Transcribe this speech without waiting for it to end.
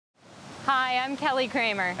Hi, I'm Kelly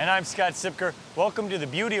Kramer. And I'm Scott Sipker. Welcome to the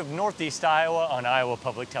beauty of Northeast Iowa on Iowa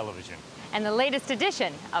Public Television. And the latest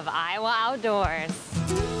edition of Iowa Outdoors.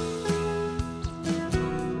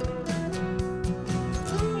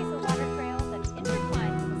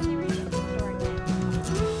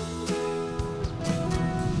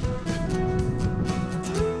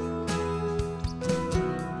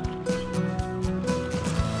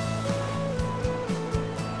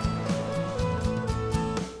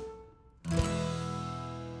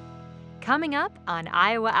 Coming up on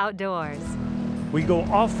Iowa Outdoors. We go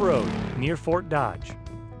off-road near Fort Dodge.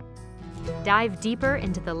 Dive deeper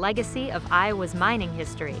into the legacy of Iowa's mining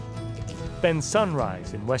history. Spend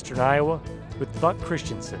sunrise in western Iowa with Buck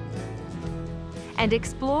Christensen. And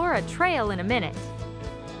explore a trail in a minute.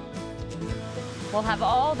 We'll have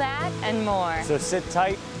all that and more. So sit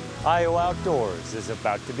tight, Iowa Outdoors is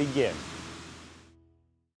about to begin.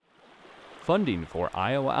 Funding for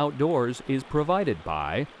Iowa Outdoors is provided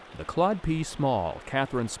by the Claude P. Small,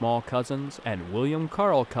 Catherine Small Cousins, and William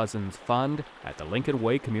Carl Cousins Fund at the Lincoln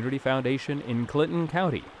Way Community Foundation in Clinton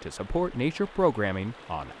County to support nature programming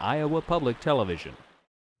on Iowa Public Television.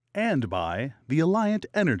 And by the Alliant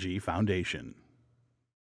Energy Foundation.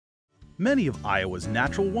 Many of Iowa's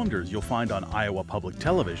natural wonders you'll find on Iowa Public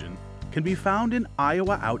Television can be found in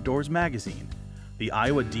Iowa Outdoors Magazine, the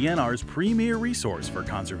Iowa DNR's premier resource for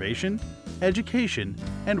conservation, education,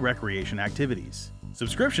 and recreation activities.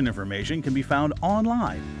 Subscription information can be found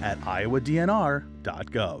online at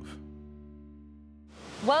iowadnr.gov.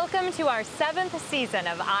 Welcome to our 7th season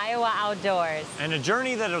of Iowa Outdoors. And a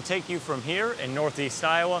journey that'll take you from here in Northeast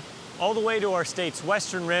Iowa all the way to our state's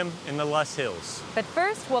western rim in the Luss Hills. But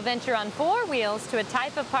first, we'll venture on 4 wheels to a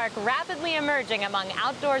type of park rapidly emerging among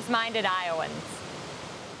outdoors-minded Iowans.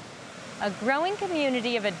 A growing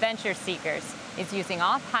community of adventure seekers is using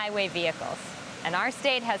off-highway vehicles. And our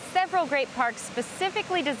state has several great parks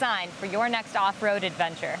specifically designed for your next off-road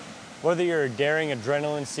adventure. Whether you're a daring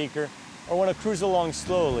adrenaline seeker or want to cruise along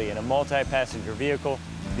slowly in a multi-passenger vehicle,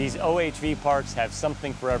 these OHV parks have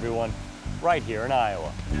something for everyone right here in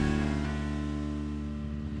Iowa.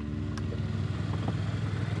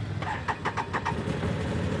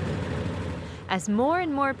 As more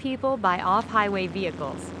and more people buy off-highway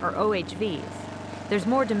vehicles, or OHVs, there's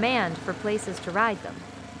more demand for places to ride them.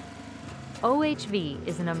 OHV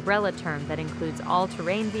is an umbrella term that includes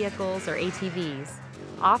all-terrain vehicles, or ATVs,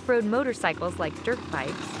 off-road motorcycles like dirt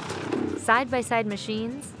bikes, side-by-side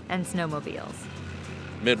machines, and snowmobiles.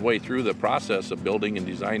 Midway through the process of building and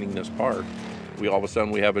designing this park, all of a sudden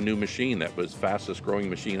we have a new machine that was fastest growing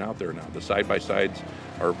machine out there now. The side-by-sides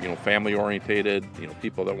are, family orientated,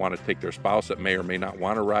 people that want to take their spouse that may or may not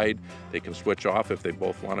want to ride. They can switch off if they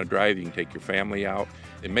both want to drive. You can take your family out.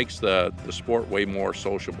 It makes the sport way more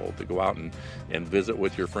sociable to go out and visit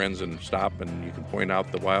with your friends and stop, and you can point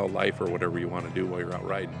out the wildlife or whatever you want to do while you're out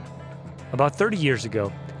riding. About 30 years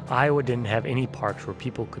ago, Iowa didn't have any parks where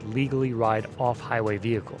people could legally ride off-highway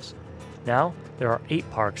vehicles. Now, there are 8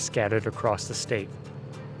 parks scattered across the state.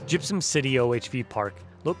 Gypsum City OHV Park,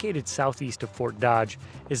 located southeast of Fort Dodge,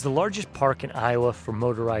 is the largest park in Iowa for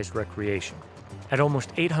motorized recreation. At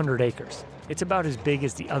almost 800 acres, it's about as big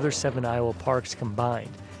as the other 7 Iowa parks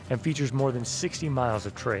combined and features more than 60 miles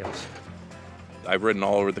of trails. I've ridden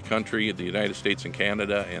all over the country, the United States and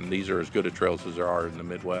Canada, and these are as good a trails as there are in the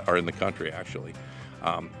Midwest, or in the country actually.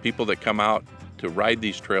 People that come out to ride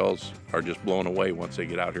these trails are just blown away once they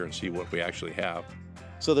get out here and see what we actually have.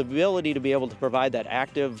 So the ability to be able to provide that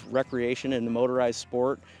active recreation in the motorized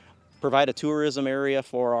sport, provide a tourism area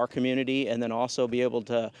for our community, and then also be able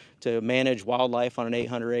to manage wildlife on an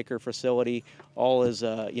 800-acre facility, all is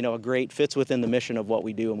a great fits within the mission of what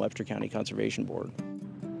we do in Webster County Conservation Board.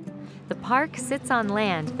 The park sits on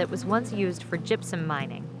land that was once used for gypsum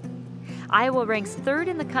mining. Iowa ranks 3rd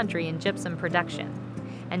in the country in gypsum production,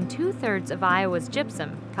 and 2/3 of Iowa's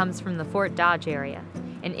gypsum comes from the Fort Dodge area,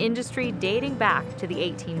 an industry dating back to the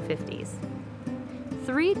 1850s.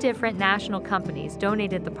 3 different national companies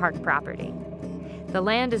donated the park property. The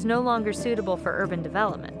land is no longer suitable for urban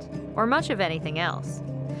development, or much of anything else,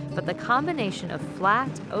 but the combination of flat,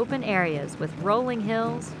 open areas with rolling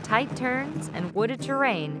hills, tight turns, and wooded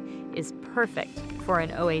terrain is perfect for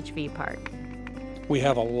an OHV park. We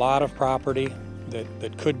have a lot of property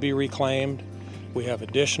that could be reclaimed. We have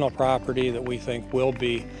additional property that we think will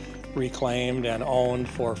be reclaimed and owned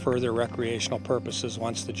for further recreational purposes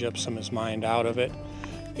once the gypsum is mined out of it.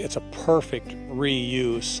 It's a perfect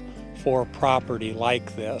reuse for property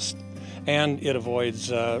like this, and it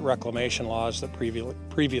avoids reclamation laws that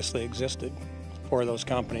previously existed for those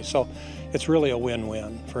companies. So it's really a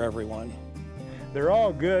win-win for everyone. They're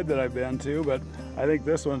all good that I've been to, but I think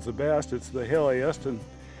this one's the best. It's the hilliest, and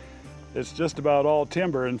it's just about all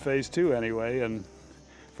timber in phase 2 anyway. And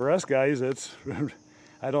for us guys, it's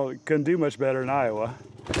couldn't do much better in Iowa.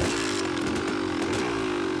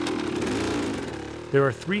 There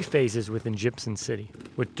are 3 phases within Gypsum City,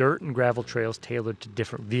 with dirt and gravel trails tailored to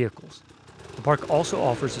different vehicles. The park also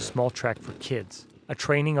offers a small track for kids, a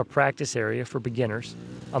training or practice area for beginners,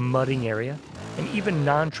 a mudding area, and even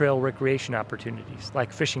non-trail recreation opportunities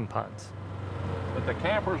like fishing ponds. But the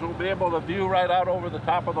campers will be able to view right out over the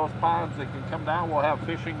top of those ponds. They can come down. We'll have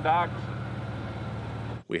fishing docks.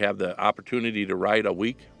 We have the opportunity to ride a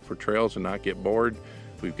week for trails and not get bored.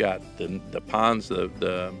 We've got the ponds,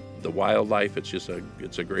 the wildlife. It's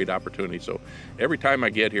a great opportunity. So every time I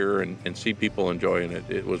get here and see people enjoying it,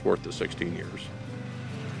 it was worth the 16 years.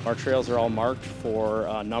 Our trails are all marked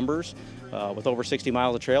for numbers. With over 60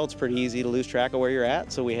 miles of trail, it's pretty easy to lose track of where you're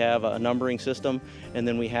at. So we have a numbering system, and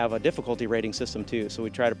then we have a difficulty rating system too. So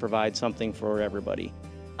we try to provide something for everybody.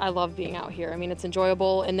 I love being out here. I mean, it's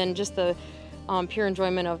enjoyable, and then just the pure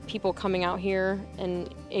enjoyment of people coming out here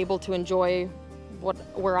and able to enjoy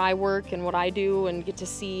where I work and what I do and get to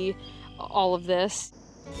see all of this.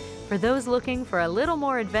 For those looking for a little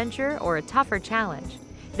more adventure or a tougher challenge,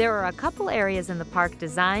 there are a couple areas in the park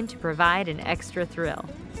designed to provide an extra thrill.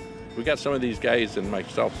 We got some of these guys and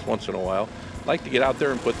myself once in a while like to get out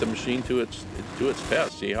there and put the machine to its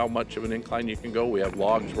test, see how much of an incline you can go. We have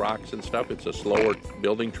logs, rocks, and stuff. It's a slower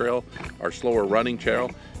building trail, or slower running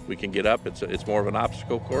trail. We can get up. It's more of an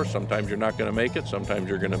obstacle course. Sometimes you're not going to make it. Sometimes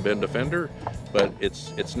you're going to bend a fender, but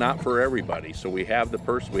it's not for everybody. So we have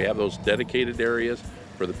those dedicated areas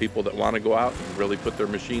for the people that want to go out and really put their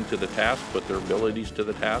machine to the task, put their abilities to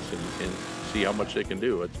the task, and see how much they can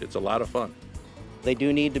do. It's a lot of fun. They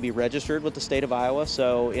do need to be registered with the state of Iowa.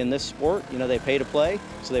 So in this sport, they pay to play.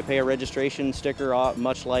 So they pay a registration sticker,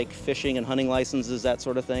 much like fishing and hunting licenses, that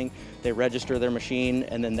sort of thing. They register their machine,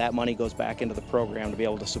 and then that money goes back into the program to be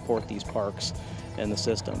able to support these parks and the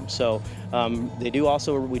system. So we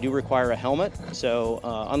do require a helmet. So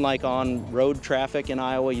unlike on road traffic in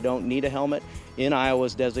Iowa, you don't need a helmet. In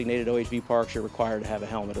Iowa's designated OHV parks, you're required to have a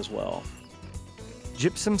helmet as well.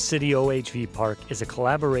 Gypsum City OHV Park is a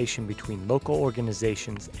collaboration between local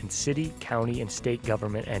organizations and city, county, and state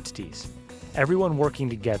government entities. Everyone working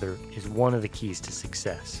together is one of the keys to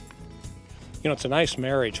success. It's a nice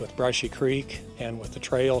marriage with Brushy Creek and with the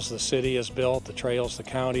trails the city has built, the trails the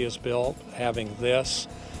county has built. Having this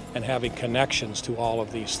and having connections to all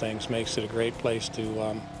of these things makes it a great place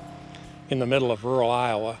to, in the middle of rural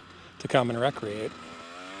Iowa, to come and recreate.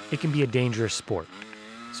 It can be a dangerous sport,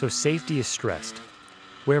 so safety is stressed.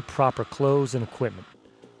 Wear proper clothes and equipment,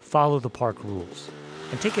 follow the park rules,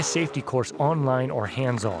 and take a safety course online or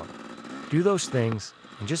hands-on. Do those things,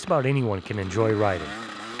 and just about anyone can enjoy riding.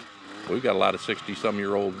 We've got a lot of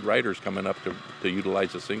 60-some-year-old riders coming up to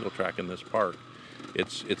utilize the single track in this park.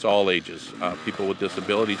 It's all ages. People with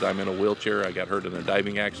disabilities. I'm in a wheelchair. I got hurt in a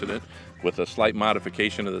diving accident. With a slight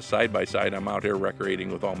modification of the side-by-side, I'm out here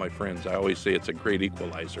recreating with all my friends. I always say it's a great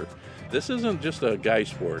equalizer. This isn't just a guy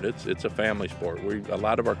sport, it's a family sport. A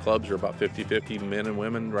lot of our clubs are about 50-50 men and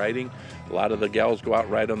women riding. A lot of the gals go out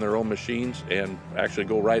and ride on their own machines and actually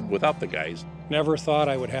go ride without the guys. Never thought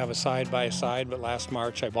I would have a side-by-side, but last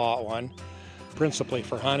March I bought one, principally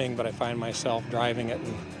for hunting, but I find myself driving it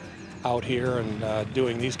out here and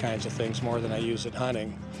doing these kinds of things more than I use it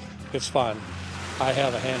hunting. It's fun. I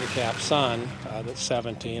have a handicapped son that's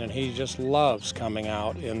 17, and he just loves coming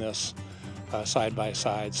out in this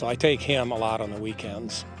side-by-side, so I take him a lot on the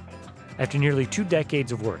weekends. After nearly 2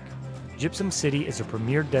 decades of work, Gypsum City is a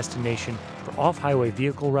premier destination for off-highway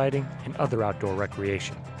vehicle riding and other outdoor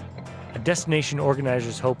recreation. A destination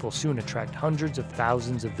organizers hope will soon attract hundreds of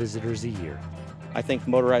thousands of visitors a year. I think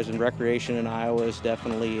motorized and recreation in Iowa is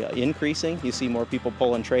definitely increasing. You see more people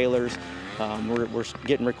pulling trailers. We're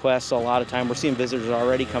getting requests a lot of time. We're seeing visitors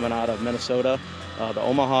already coming out of Minnesota, the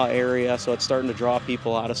Omaha area, so it's starting to draw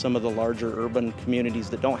people out of some of the larger urban communities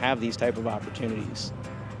that don't have these type of opportunities.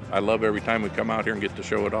 I love every time we come out here and get to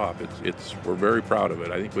show it off. We're very proud of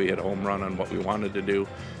it. I think we hit a home run on what we wanted to do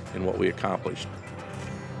and what we accomplished.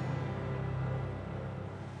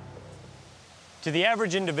 To the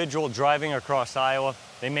average individual driving across Iowa,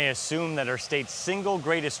 they may assume that our state's single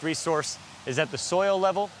greatest resource is at the soil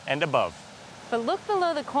level and above. But look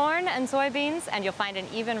below the corn and soybeans and you'll find an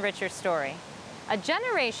even richer story. A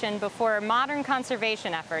generation before modern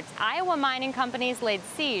conservation efforts, Iowa mining companies laid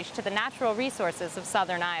siege to the natural resources of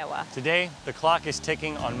southern Iowa. Today, the clock is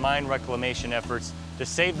ticking on mine reclamation efforts to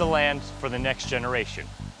save the land for the next generation.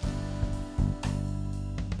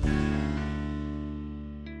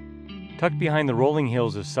 Tucked behind the rolling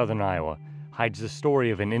hills of southern Iowa hides the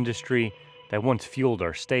story of an industry that once fueled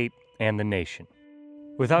our state and the nation.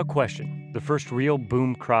 Without question, the first real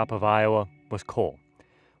boom crop of Iowa was coal,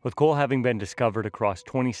 with coal having been discovered across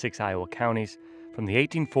 26 Iowa counties. From the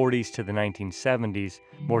 1840s to the 1970s,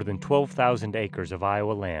 more than 12,000 acres of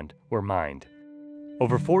Iowa land were mined.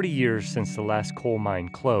 Over 40 years since the last coal mine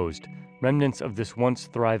closed, remnants of this once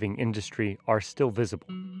thriving industry are still visible,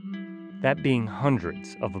 that being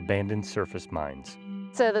hundreds of abandoned surface mines.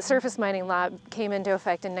 So the surface mining law came into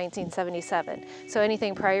effect in 1977. So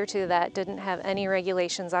anything prior to that didn't have any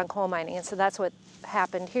regulations on coal mining. And so that's what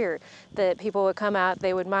happened here. That people would come out,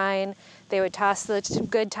 they would mine, they would toss the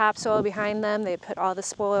good topsoil behind them, they'd put all the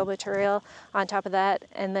spoil material on top of that,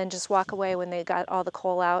 and then just walk away when they got all the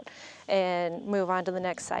coal out and move on to the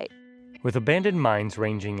next site. With abandoned mines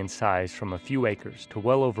ranging in size from a few acres to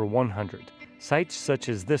well over 100, sites such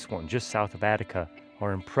as this one just south of Attica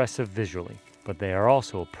are impressive visually, but they are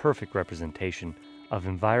also a perfect representation of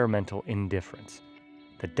environmental indifference.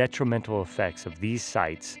 The detrimental effects of these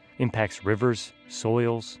sites impacts rivers,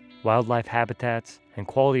 soils, wildlife habitats, and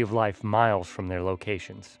quality of life miles from their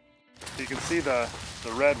locations. You can see the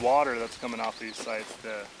red water that's coming off these sites,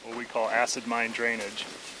 what we call acid mine drainage.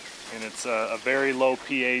 And it's a very low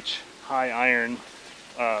pH, high iron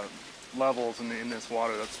levels in this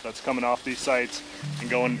water that's coming off these sites and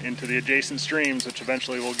going into the adjacent streams, which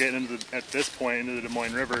eventually will get into at this point into the Des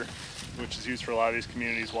Moines River, which is used for a lot of these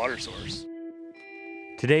communities' water source.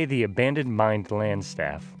 Today, the abandoned mined land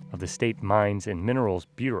staff of the State Mines and Minerals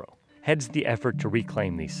Bureau heads the effort to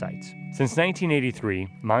reclaim these sites. Since 1983,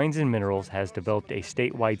 Mines and Minerals has developed a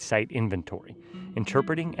statewide site inventory,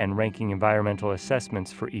 interpreting and ranking environmental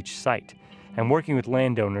assessments for each site, and working with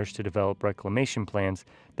landowners to develop reclamation plans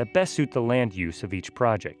that best suit the land use of each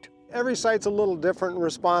project. Every site's a little different and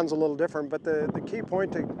responds a little different, but the key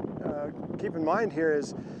point to keep in mind here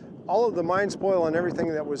is all of the mine spoil and everything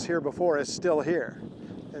that was here before is still here.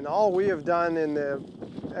 And all we have done in the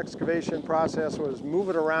excavation process was move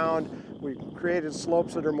it around. We created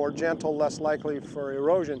slopes that are more gentle, less likely for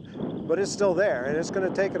erosion, but it's still there, and it's going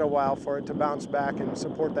to take it a while for it to bounce back and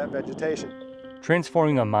support that vegetation.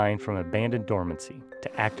 Transforming a mine from abandoned dormancy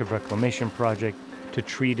to active reclamation project to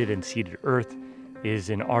treated and seeded earth is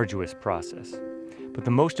an arduous process. But the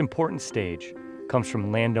most important stage comes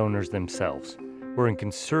from landowners themselves, wherein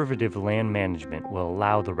conservative land management will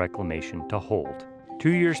allow the reclamation to hold. 2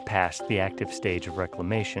 years past the active stage of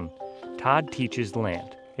reclamation, Todd teaches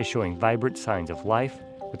land is showing vibrant signs of life,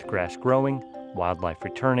 with grass growing, wildlife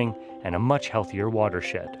returning, and a much healthier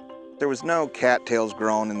watershed. There was no cattails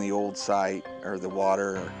growing in the old site or the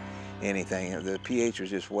water or anything. The pH was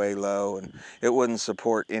just way low and it wouldn't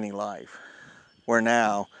support any life. Where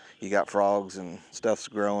now, you got frogs and stuff's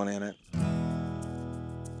growing in it.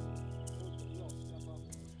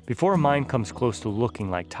 Before a mine comes close to looking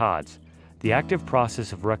like Todd's, the active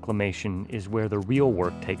process of reclamation is where the real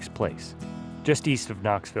work takes place. Just east of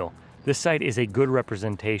Knoxville, this site is a good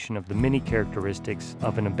representation of the many characteristics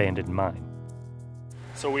of an abandoned mine.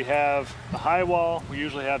 So we have the high wall, we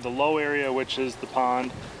usually have the low area, which is the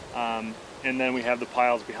pond, and then we have the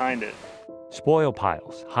piles behind it. Spoil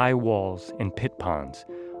piles, high walls, and pit ponds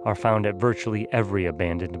are found at virtually every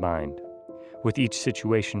abandoned mine, with each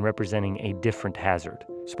situation representing a different hazard.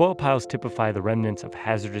 Spoil piles typify the remnants of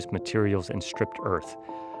hazardous materials and stripped earth.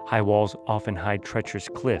 High walls often hide treacherous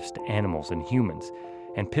cliffs to animals and humans,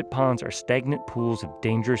 and pit ponds are stagnant pools of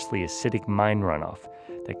dangerously acidic mine runoff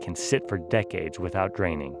that can sit for decades without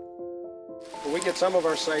draining. We get some of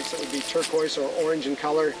our sites that would be turquoise or orange in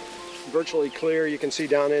color, virtually clear. You can see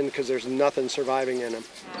down in because there's nothing surviving in them.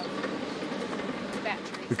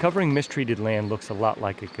 Recovering mistreated land looks a lot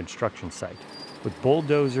like a construction site, with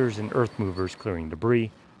bulldozers and earth movers clearing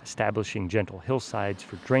debris, establishing gentle hillsides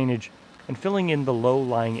for drainage, and filling in the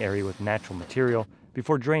low-lying area with natural material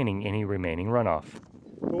before draining any remaining runoff.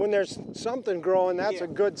 But when there's something growing, that's a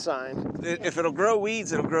good sign. If it'll grow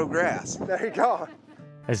weeds, it'll grow grass. There you go.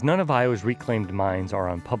 As none of Iowa's reclaimed mines are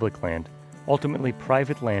on public land, ultimately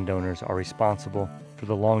private landowners are responsible for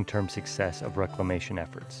the long-term success of reclamation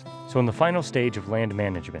efforts. So in the final stage of land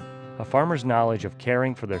management, a farmer's knowledge of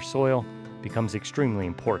caring for their soil becomes extremely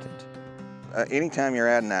important. Anytime you're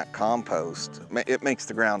adding that compost, it makes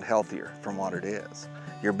the ground healthier from what it is.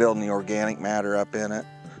 You're building the organic matter up in it.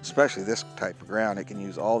 Especially this type of ground, it can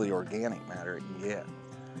use all the organic matter it can get.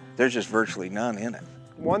 There's just virtually none in it.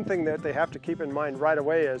 One thing that they have to keep in mind right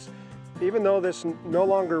away is, even though this no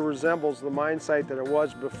longer resembles the mine site that it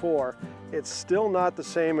was before, it's still not the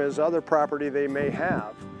same as other property they may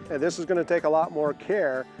have. And this is going to take a lot more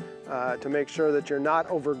care to make sure that you're not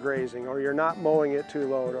overgrazing or you're not mowing it too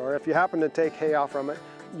low, or if you happen to take hay off from it,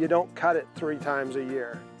 you don't cut it 3 times a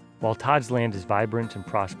year. While Todd's land is vibrant and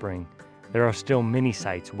prospering, there are still many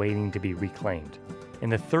sites waiting to be reclaimed. In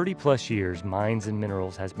the 30-plus years Mines and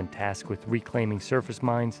Minerals has been tasked with reclaiming surface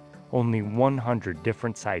mines, only 100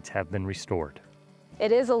 different sites have been restored.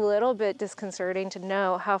 It is a little bit disconcerting to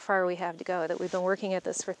know how far we have to go, that we've been working at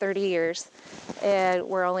this for 30 years and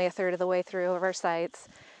we're only 1/3 of the way through of our sites.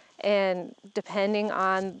 And depending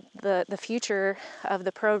on the future of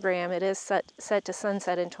the program, it is set to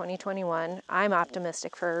sunset in 2021. I'm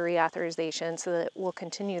optimistic for a reauthorization so that we'll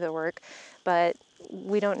continue the work, but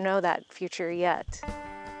we don't know that future yet.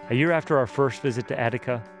 A year after our first visit to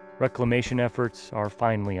Attica, reclamation efforts are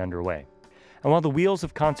finally underway. And while the wheels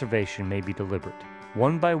of conservation may be deliberate,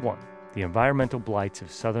 one by one, the environmental blights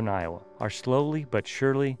of southern Iowa are slowly but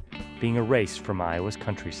surely being erased from Iowa's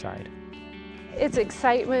countryside. It's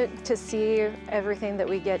excitement to see everything that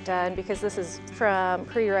we get done, because this is from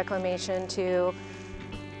pre-reclamation to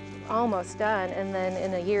almost done, and then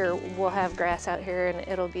in a year we'll have grass out here and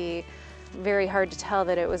it'll be very hard to tell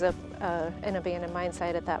that it was an abandoned mine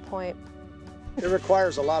site at that point. It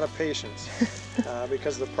requires a lot of patience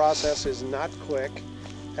because the process is not quick,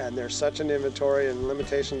 and there's such an inventory and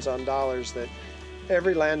limitations on dollars that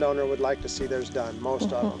every landowner would like to see theirs done,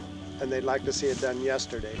 most of them. And they'd like to see it done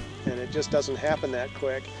yesterday, and it just doesn't happen that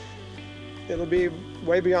quick. It'll be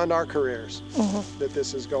way beyond our careers that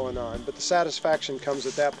this is going on, but the satisfaction comes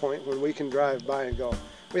at that point when we can drive by and go,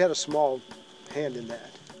 we had a small hand in that.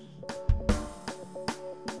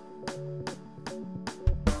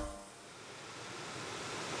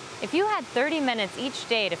 If you had 30 minutes each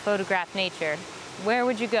day to photograph nature, where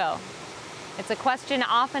would you go? It's a question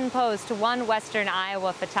often posed to one Western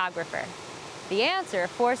Iowa photographer. The answer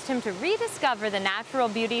forced him to rediscover the natural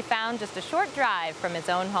beauty found just a short drive from his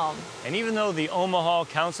own home. And even though the Omaha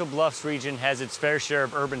Council Bluffs region has its fair share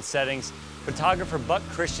of urban settings, photographer Buck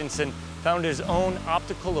Christensen found his own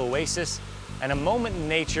optical oasis and a moment in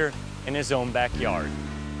nature in his own backyard.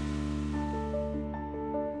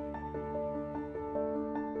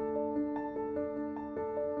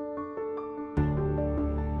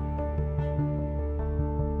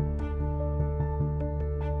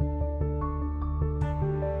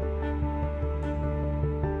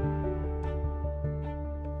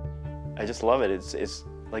 I just love it. It's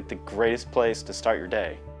like the greatest place to start your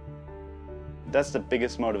day. That's the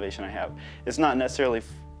biggest motivation I have. It's not necessarily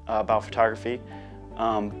about photography.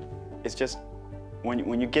 It's just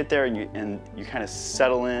when you get there and you kind of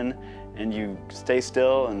settle in and you stay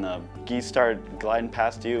still and the geese start gliding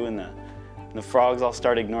past you and the frogs all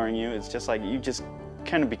start ignoring you. It's just like you just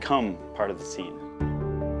kind of become part of the scene.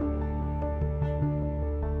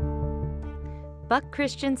 Buck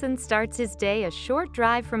Christensen starts his day a short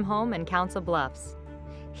drive from home in Council Bluffs,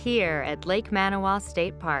 here at Lake Manawa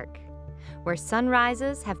State Park, where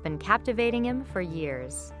sunrises have been captivating him for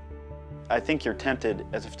years. I think you're tempted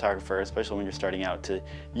as a photographer, especially when you're starting out, to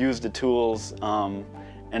use the tools and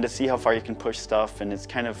to see how far you can push stuff, and it's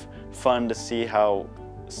kind of fun to see how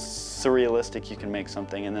surrealistic you can make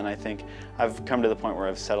something. And then I think I've come to the point where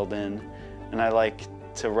I've settled in, and I like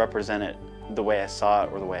to represent it the way I saw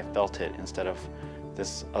it or the way I felt it, instead of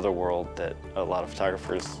this other world that a lot of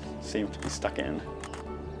photographers seem to be stuck in.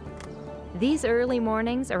 These early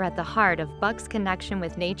mornings are at the heart of Buck's connection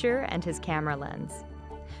with nature and his camera lens.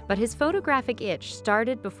 But his photographic itch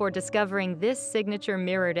started before discovering this signature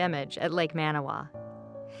mirrored image at Lake Manawa.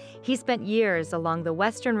 He spent years along the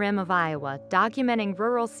western rim of Iowa documenting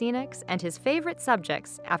rural scenics and his favorite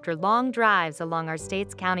subjects after long drives along our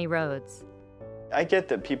state's county roads. I get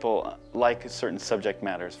that people like certain subject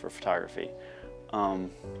matters for photography,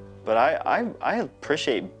 but I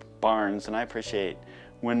appreciate barns, and I appreciate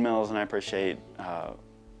windmills, and I appreciate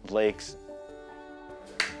lakes.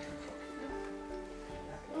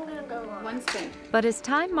 But as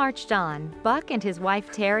time marched on, Buck and his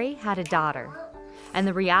wife Terry had a daughter, and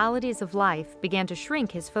the realities of life began to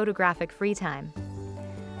shrink his photographic free time.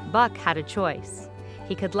 Buck had a choice.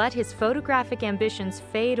 He could let his photographic ambitions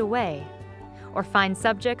fade away, or find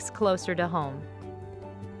subjects closer to home.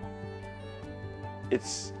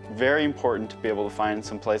 It's very important to be able to find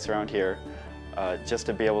some place around here, just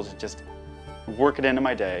to be able to just work it into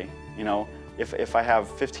my day. You know, if I have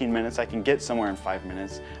 15 minutes, I can get somewhere in 5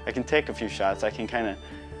 minutes. I can take a few shots. I can kind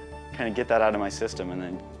of get that out of my system and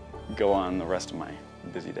then go on the rest of my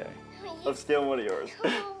busy day. Let's steal one of yours.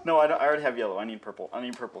 No, I already have yellow. I need purple. I'm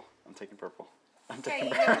taking purple.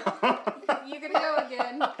 Okay, you're gonna go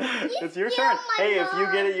again. It's your turn. Hey, if you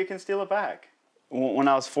get it, you can steal it back. When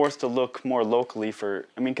I was forced to look more locally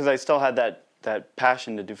because I still had that that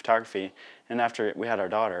passion to do photography. And after we had our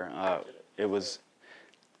daughter,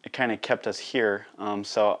 it kind of kept us here.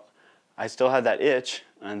 So I still had that itch,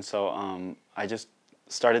 and so I just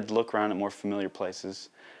started to look around at more familiar places.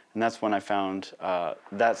 And that's when I found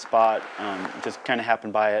that spot, just kind of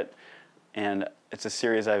happened by it. And it's a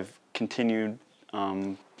series I've continued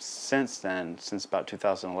since then, since about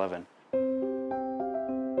 2011.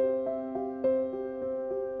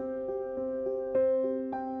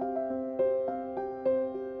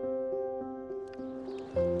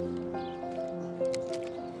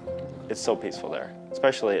 It's so peaceful there,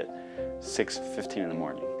 especially at 6:15 in the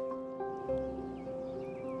morning.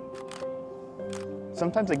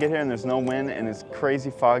 Sometimes I get here and there's no wind and it's crazy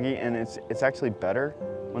foggy, and it's actually better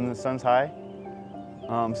when the sun's high.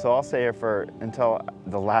 So I'll stay here until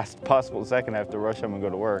the last possible second I have to rush home and go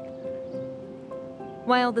to work.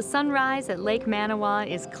 While the sunrise at Lake Manawa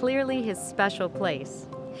is clearly his special place,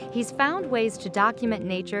 he's found ways to document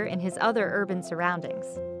nature in his other urban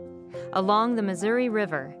surroundings. Along the Missouri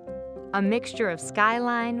River, a mixture of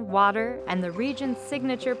skyline, water, and the region's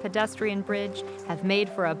signature pedestrian bridge have made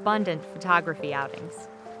for abundant photography outings.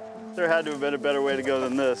 There had to have been a better way to go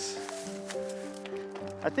than this.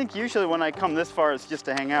 I think usually when I come this far, it's just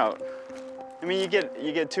to hang out. I mean, you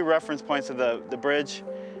get two reference points of the bridge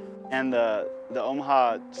and the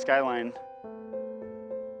Omaha skyline.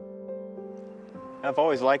 I've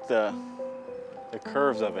always liked the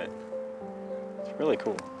curves of it. It's really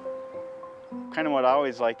cool. Kind of what I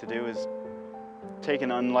always like to do is take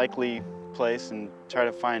an unlikely place and try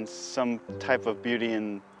to find some type of beauty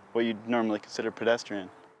in what you'd normally consider pedestrian.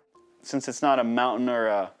 Since it's not a mountain or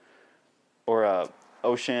a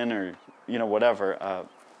ocean or whatever,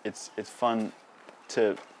 it's fun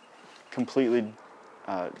to completely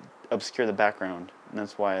obscure the background, and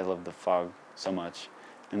that's why I love the fog so much.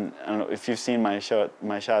 And I don't know if you've seen my shots,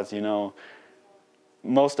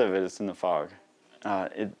 most of it is in the fog.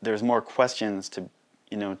 There's more questions to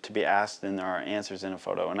be asked than there are answers in a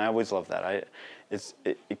photo, and I always love that.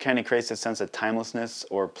 It kind of creates a sense of timelessness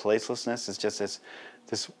or placelessness. It's just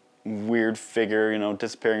this weird figure,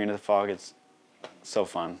 disappearing into the fog. It's so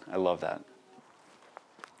fun. I love that.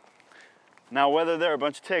 Now, whether there are a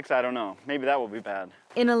bunch of ticks, I don't know. Maybe that will be bad.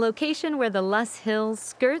 In a location where the Luss Hills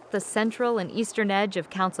skirt the central and eastern edge of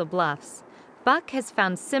Council Bluffs, Buck has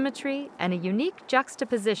found symmetry and a unique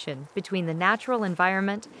juxtaposition between the natural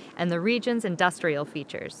environment and the region's industrial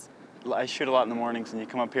features. I shoot a lot in the mornings, and you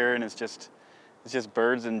come up here and it's just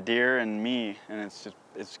birds and deer and me, and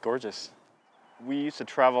it's gorgeous. We used to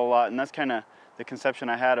travel a lot, and that's kind of the conception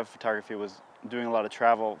I had of photography, was doing a lot of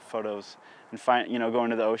travel photos and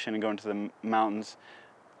going to the ocean and going to the mountains.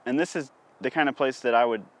 And this is the kind of place that I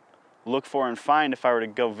would look for and find if I were to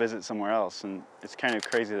go visit somewhere else, and it's kind of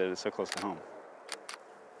crazy that it's so close to home.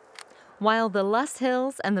 While the Luss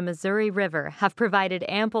Hills and the Missouri River have provided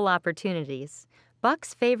ample opportunities,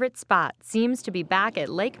 Buck's favorite spot seems to be back at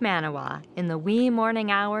Lake Manawa in the wee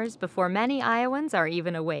morning hours before many Iowans are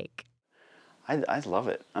even awake. I love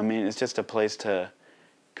it. I mean, it's just a place to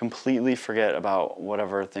completely forget about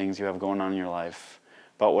whatever things you have going on in your life,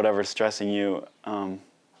 about whatever's stressing you.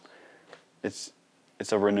 It's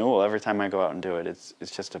a renewal every time I go out and do it.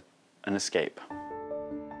 It's just an escape.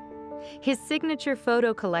 His signature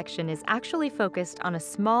photo collection is actually focused on a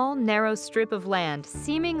small, narrow strip of land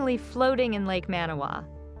seemingly floating in Lake Manawa.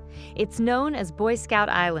 It's known as Boy Scout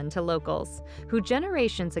Island to locals, who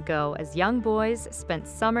generations ago, as young boys, spent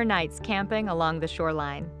summer nights camping along the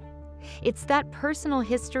shoreline. It's that personal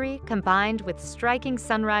history combined with striking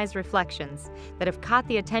sunrise reflections that have caught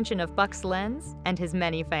the attention of Buck's lens and his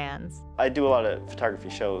many fans. I do a lot of photography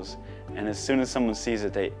shows, and as soon as someone sees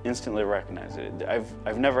it, they instantly recognize it.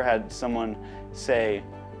 I've never had someone say,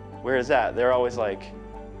 "Where is that?" They're always like,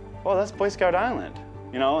 "Oh, that's Boy Scout Island,"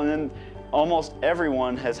 and then almost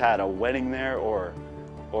everyone has had a wedding there, or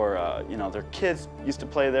their kids used to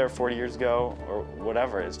play there 40 years ago, or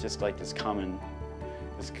whatever. It's just like this common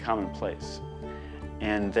place.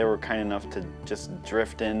 And they were kind enough to just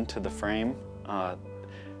drift into the frame.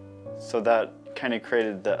 So that kind of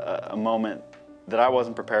created a moment that I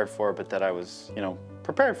wasn't prepared for, but that I was,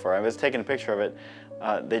 prepared for. I was taking a picture of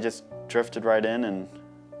it. They just drifted right in, and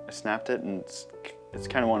I snapped it, and it's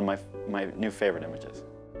kind of one of my new favorite images.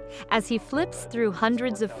 As he flips through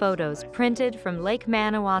hundreds of photos printed from Lake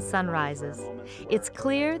Manawa sunrises, it's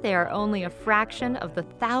clear they are only a fraction of the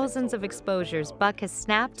thousands of exposures Buck has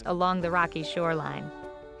snapped along the rocky shoreline.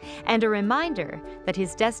 And a reminder that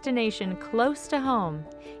his destination close to home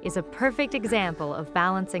is a perfect example of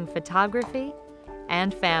balancing photography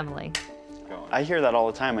and family. I hear that all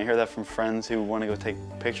the time. I hear that from friends who want to go take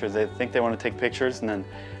pictures. They think they want to take pictures, and then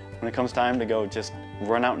when it comes time to go just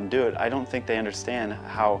run out and do it, I don't think they understand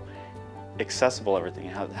how accessible everything,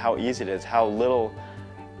 how easy it is, how little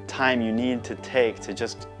time you need to take to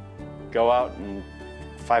just go out and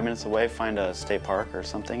 5 minutes away find a state park or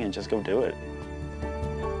something and just go do it.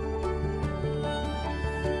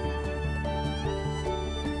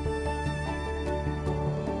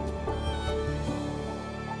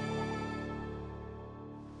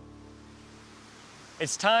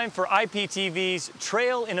 It's time for IPTV's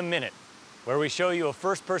Trail in a Minute, where we show you a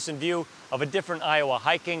first-person view of a different Iowa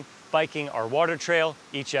hiking, biking, or water trail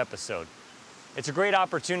each episode. It's a great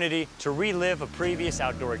opportunity to relive a previous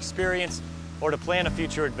outdoor experience or to plan a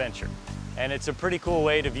future adventure. And it's a pretty cool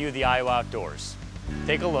way to view the Iowa outdoors.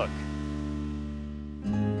 Take a look.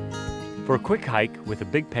 For a quick hike with a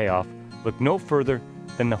big payoff, look no further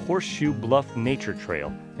than the Horseshoe Bluff Nature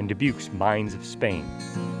Trail in Dubuque's Mines of Spain.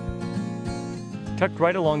 Tucked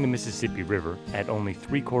right along the Mississippi River at only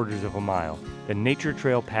 3/4 of a mile, the Nature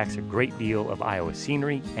Trail packs a great deal of Iowa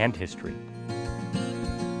scenery and history.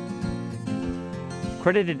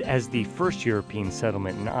 Credited as the first European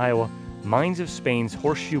settlement in Iowa, Mines of Spain's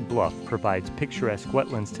Horseshoe Bluff provides picturesque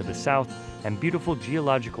wetlands to the south and beautiful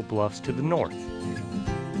geological bluffs to the north.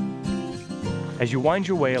 As you wind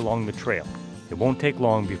your way along the trail, it won't take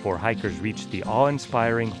long before hikers reach the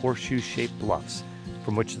awe-inspiring horseshoe-shaped bluffs,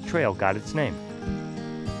 from which the trail got its name.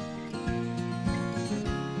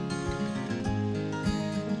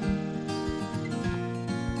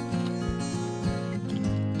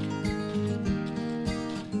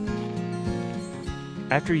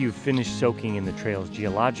 After you've finished soaking in the trail's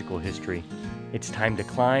geological history, it's time to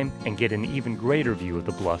climb and get an even greater view of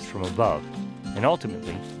the bluffs from above, and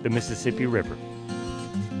ultimately, the Mississippi River.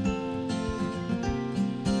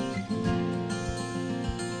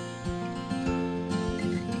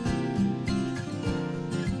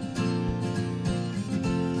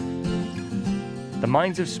 The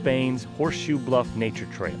Mines of Spain's Horseshoe Bluff Nature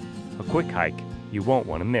Trail, a quick hike you won't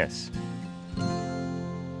want to miss.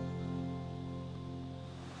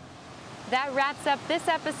 That wraps up this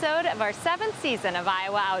episode of our 7th season of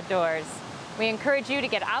Iowa Outdoors. We encourage you to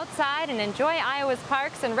get outside and enjoy Iowa's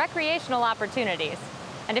parks and recreational opportunities.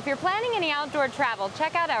 And if you're planning any outdoor travel,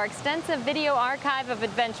 check out our extensive video archive of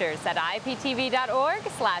adventures at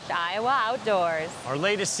iptv.org/Iowa Outdoors. Our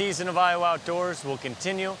latest season of Iowa Outdoors will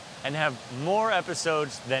continue and have more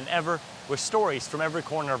episodes than ever with stories from every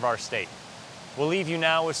corner of our state. We'll leave you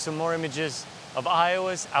now with some more images of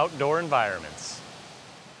Iowa's outdoor environments.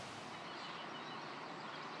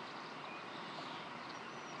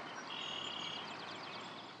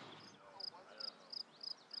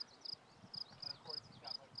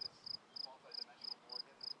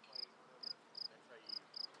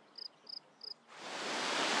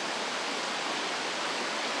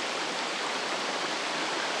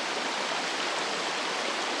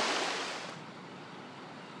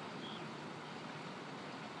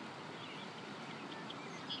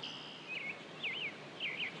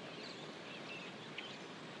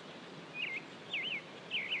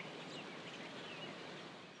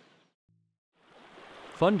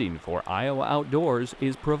 Funding for Iowa Outdoors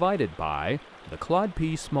is provided by the Claude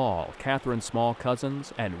P. Small, Catherine Small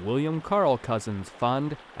Cousins, and William Carl Cousins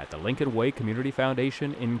Fund at the Lincoln Way Community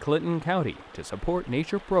Foundation in Clinton County to support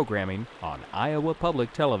nature programming on Iowa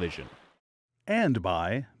Public Television. And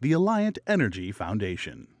by the Alliant Energy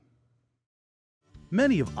Foundation.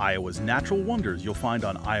 Many of Iowa's natural wonders you'll find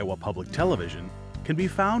on Iowa Public Television can be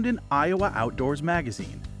found in Iowa Outdoors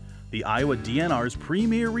Magazine, the Iowa DNR's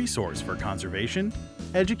premier resource for conservation,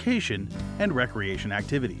 education, and recreation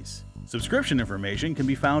activities. Subscription information can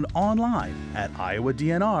be found online at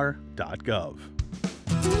iowadnr.gov.